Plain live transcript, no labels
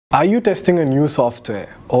Are you testing a new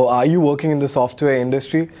software or are you working in the software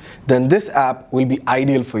industry? Then this app will be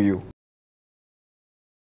ideal for you.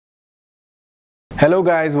 Hello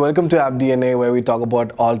guys, welcome to App DNA where we talk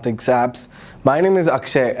about all things apps. My name is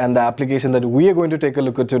Akshay and the application that we are going to take a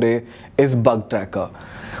look at today is Bug Tracker.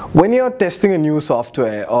 When you're testing a new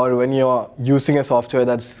software or when you're using a software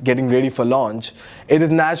that's getting ready for launch, it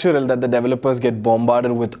is natural that the developers get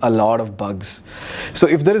bombarded with a lot of bugs. So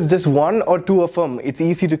if there is just one or two of them, it's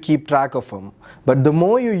easy to keep track of them. But the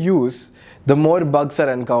more you use, the more bugs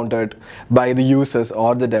are encountered by the users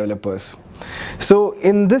or the developers. So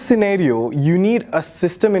in this scenario, you need a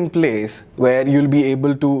system in place where you'll be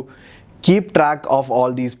able to keep track of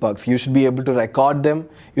all these bugs. You should be able to record them,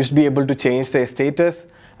 you should be able to change their status,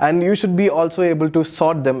 and you should be also able to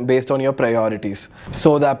sort them based on your priorities.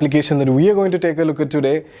 So the application that we are going to take a look at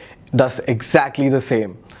today does exactly the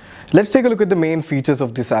same. Let's take a look at the main features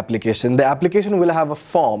of this application. The application will have a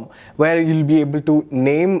form where you'll be able to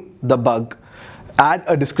name the bug, add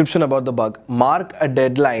a description about the bug, mark a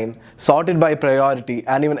deadline, sort it by priority,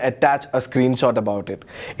 and even attach a screenshot about it.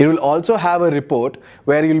 It will also have a report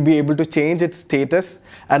where you'll be able to change its status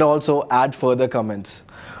and also add further comments.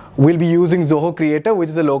 We'll be using Zoho Creator, which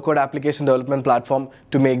is a low-code application development platform,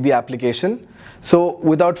 to make the application. So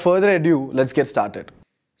without further ado, let's get started.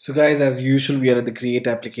 So guys, as usual, we are at the Create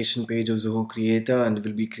Application page of Zoho Creator and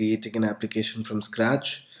we'll be creating an application from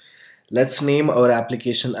scratch. Let's name our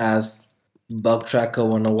application as Bug Tracker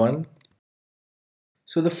 101.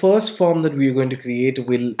 So the first form that we are going to create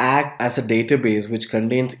will act as a database which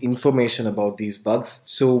contains information about these bugs.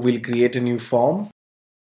 So we'll create a new form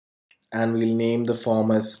and we'll name the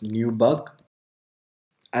form as new bug,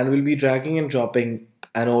 and we'll be dragging and dropping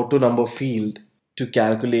an auto number field to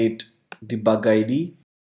calculate the bug ID.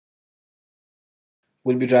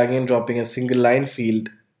 We'll be dragging and dropping a single line field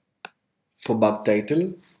for bug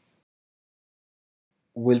title.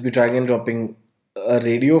 We'll be dragging and dropping a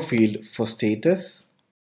radio field for status,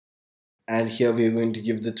 and here we're going to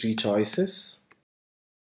give the three choices.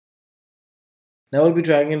 Now we'll be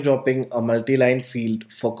dragging and dropping a multi-line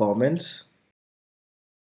field for comments,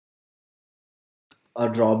 a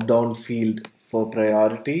drop-down field for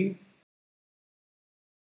priority.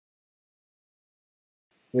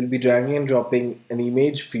 We'll be dragging and dropping an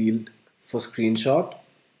image field for screenshot,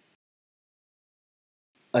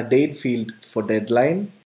 a date field for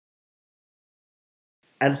deadline,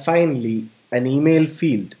 and finally an email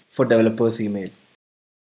field for developer's email.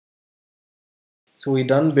 So we're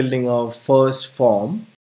done building our first form.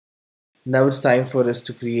 Now it's time for us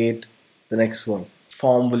to create the next one.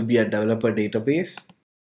 Form will be a developer database,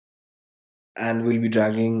 and we'll be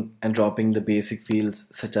dragging and dropping the basic fields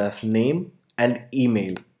such as name and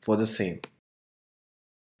email for the same.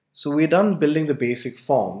 So we're done building the basic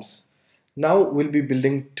forms. Now we'll be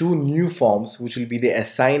building two new forms, which will be the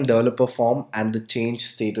assign developer form and the change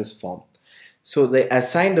status form. So the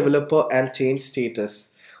assign developer and change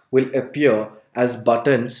status will appear as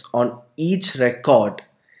buttons on each record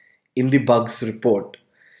in the bugs report.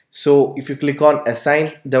 So if you click on assign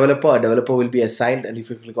developer, a developer will be assigned, and if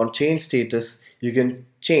you click on change status, you can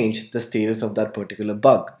change the status of that particular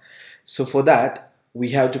bug. So for that,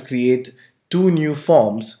 we have to create two new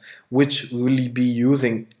forms which we will be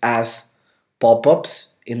using as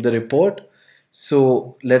pop-ups in the report.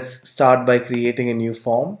 So let's start by creating a new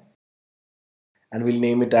form, and we'll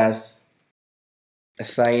name it as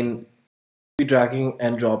assign. We'll be dragging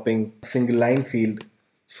and dropping a single line field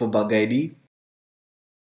for bug ID,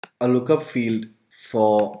 a lookup field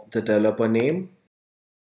for the developer name,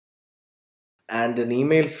 and an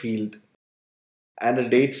email field and a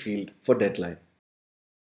date field for deadline.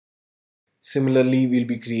 Similarly, we'll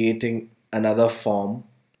be creating another form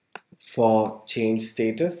for change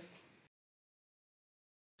status.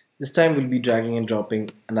 This time we'll be dragging and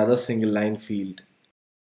dropping another single line field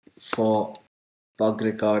for bug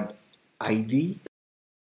record ID,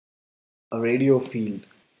 a radio field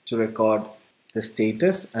to record the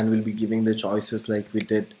status, and we'll be giving the choices like we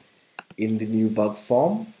did in the new bug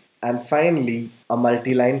form, and finally a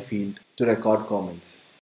multi-line field to record comments.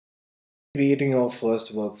 Creating our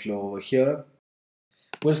first workflow over here.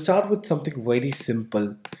 We'll start with something very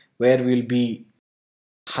simple where we'll be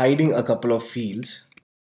hiding a couple of fields.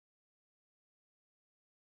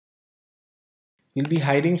 We'll be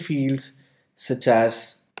hiding fields such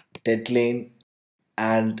as deadline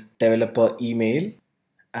and developer email,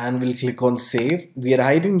 and we'll click on save. We are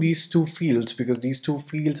hiding these two fields because these two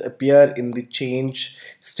fields appear in the change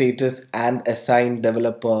status and assign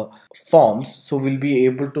developer forms, so we'll be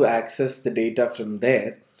able to access the data from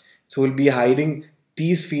there. So we'll be hiding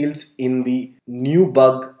these fields in the new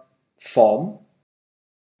bug form.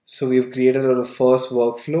 So we've created our first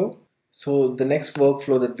workflow. So the next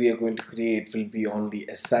workflow that we are going to create will be on the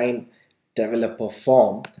assign developer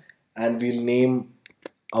form, and we'll name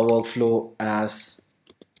our workflow as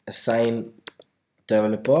assign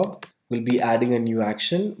developer. We'll be adding a new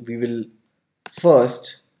action. We will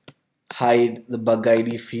first hide the bug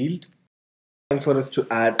ID field. Time for us to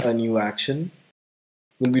add a new action.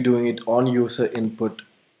 We'll be doing it on user input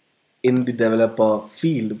in the developer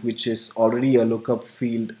field, which is already a lookup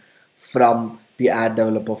field from the add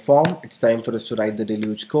developer form. It's time for us to write the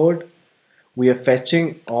deluge code. We are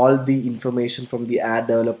fetching all the information from the add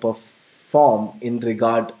developer form in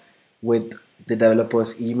regard with the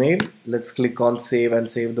developer's email. Let's click on save and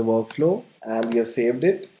save the workflow, and we have saved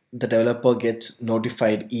it. The developer gets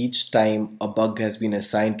notified each time a bug has been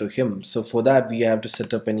assigned to him. So for that, we have to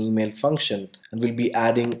set up an email function, and we'll be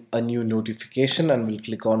adding a new notification, and we'll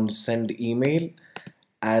click on send email,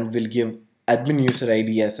 and we'll give admin user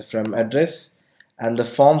ID as a from address and the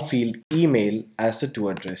form field email as the to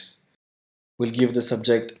address. We'll give the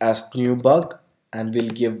subject as new bug, and we'll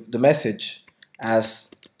give the message as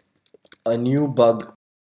a new bug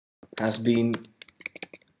has been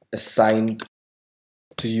assigned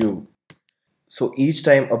to you. So each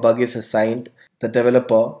time a bug is assigned, the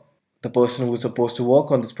developer, the person who is supposed to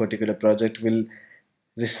work on this particular project, will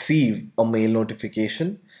receive a mail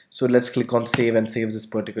notification. So let's click on save and save this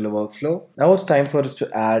particular workflow. Now it's time for us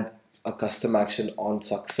to add a custom action on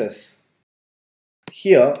success.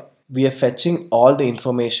 Here we are fetching all the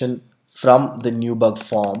information from the new bug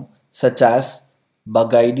form, such as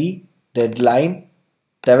bug ID, deadline,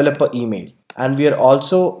 developer email, and we are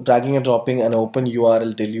also dragging and dropping an open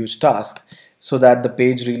URL deluge task so that the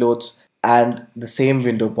page reloads and the same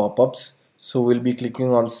window pop-ups. So we'll be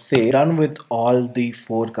clicking on save. Done with all the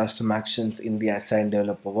 4 custom actions in the assign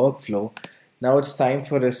developer workflow. Now it's time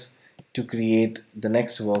for us to create the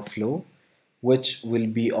next workflow, which will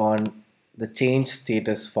be on the change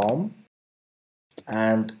status form,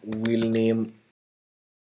 and we'll name,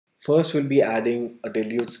 first we'll be adding a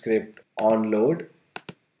deluge script on load.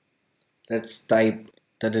 Let's type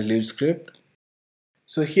the deluge script.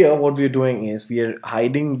 So here what we're doing is we are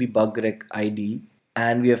hiding the bug rec ID,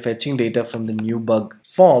 and we are fetching data from the new bug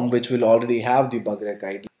form, which will already have the bug rec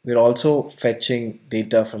ID. We're also fetching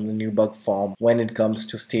data from the new bug form when it comes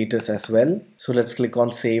to status as well. So let's click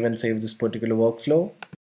on save and save this particular workflow.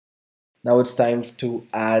 Now it's time to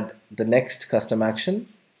add the next custom action.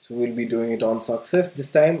 So we'll be doing it on success. This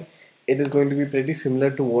time it is going to be pretty similar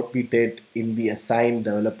to what we did in the assign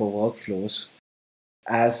developer workflows,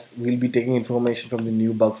 as we'll be taking information from the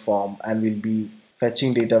new bug form and we'll be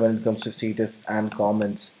fetching data when it comes to status and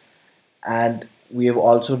comments. And we have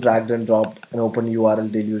also dragged and dropped an open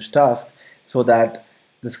URL deluge task so that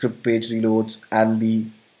the script page reloads and the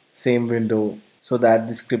same window, so that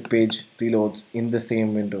the script page reloads in the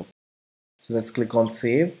same window. So let's click on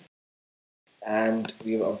save, and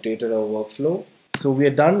we've updated our workflow. So we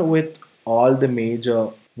are done with all the major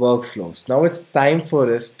workflows. Now it's time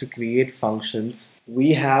for us to create functions.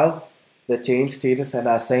 We have the change status and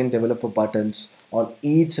assign developer buttons on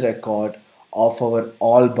each record of our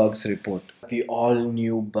all bugs report, the all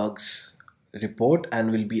new bugs report,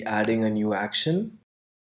 and we'll be adding a new action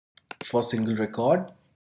for single record,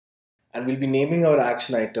 and we'll be naming our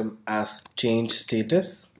action item as change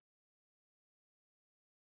status.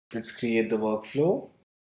 Let's create the workflow,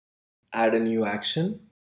 add a new action.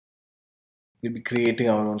 We'll be creating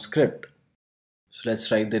our own script. So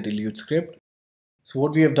let's write the deluge script. So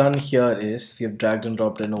what we have done here is we have dragged and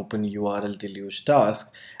dropped an open URL deluge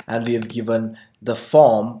task, and we have given the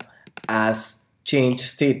form as change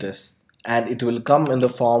status, and it will come in the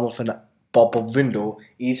form of a pop-up window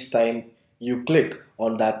each time you click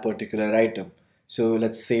on that particular item. So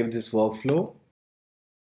let's save this workflow.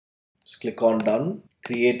 Just click on done,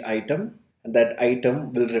 create item, and that item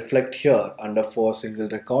will reflect here under for single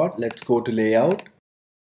record. Let's go to layout,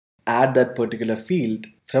 add that particular field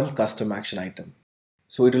from custom action item.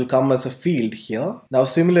 So it will come as a field here. Now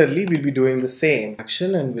similarly, we'll be doing the same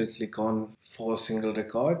action, and we'll click on for single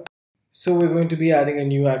record. So we're going to be adding a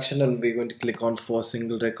new action, and we're going to click on for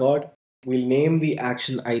single record. We'll name the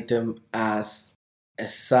action item as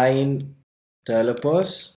assign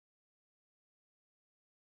developers.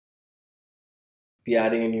 Be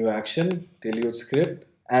adding a new action, deluge script,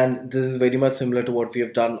 and this is very much similar to what we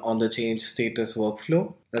have done on the change status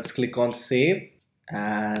workflow. Let's click on save,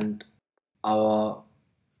 and our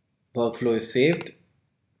workflow is saved.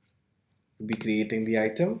 We'll be creating the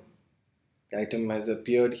item. The item has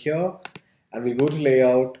appeared here, and we'll go to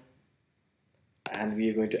layout, and we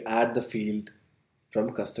are going to add the field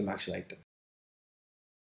from custom action item.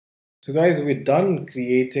 So guys, we're done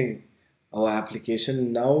creating our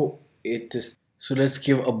application. Now it is, so let's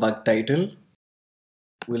give a bug title.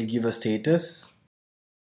 We'll give a status.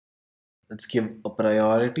 Let's give a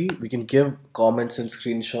priority. We can give comments and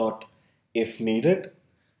screenshot if needed.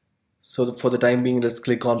 So for the time being, let's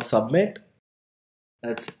click on submit.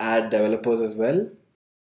 Let's add developers as well.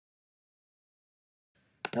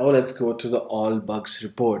 Now let's go to the all bugs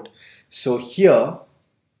report. So here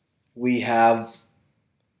we have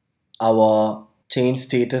our change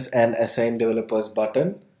status and assign developers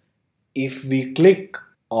button. If we click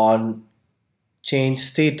on change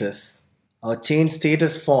status, our change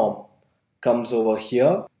status form comes over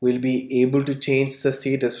here. We'll be able to change the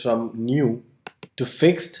status from new to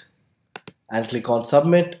fixed and click on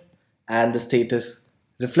submit, and the status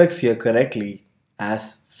reflects here correctly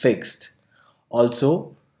as fixed.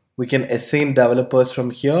 Also, we can assign developers from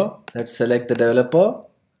here. Let's select the developer.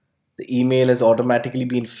 The email has automatically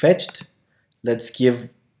been fetched. Let's give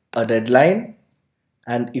a deadline,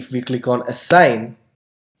 and if we click on assign,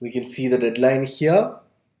 we can see the deadline here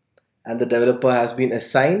and the developer has been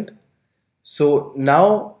assigned. So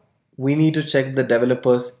now we need to check the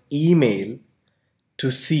developer's email to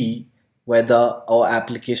see whether our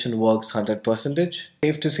application works 100%.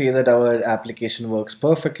 Safe to say that our application works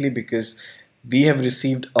perfectly because we have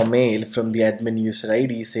received a mail from the admin user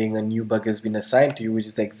ID saying a new bug has been assigned to you, which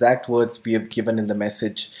is the exact words we have given in the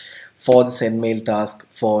message for the send mail task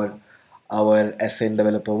for our assign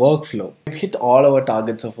developer workflow. We've hit all our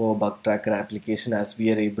targets of our bug tracker application, as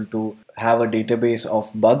we are able to have a database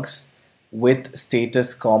of bugs with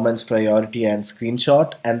status, comments, priority and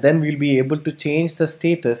screenshot, and then we'll be able to change the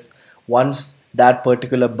status once that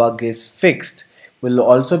particular bug is fixed. We'll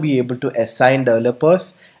also be able to assign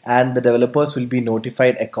developers, and the developers will be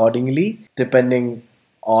notified accordingly depending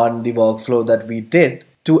on the workflow that we did.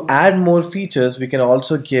 To add more features, we can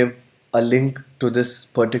also give a link to this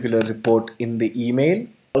particular report in the email.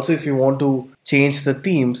 Also, if you want to change the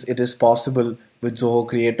themes, it is possible with Zoho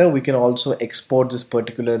Creator. We can also export this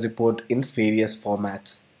particular report in various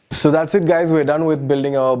formats. So that's it guys, we're done with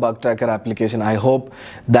building our bug tracker application. I hope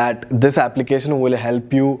that this application will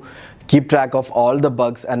help you keep track of all the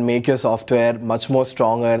bugs and make your software much more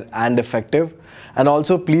stronger and effective. And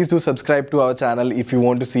also please do subscribe to our channel if you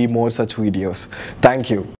want to see more such videos. Thank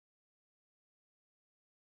you.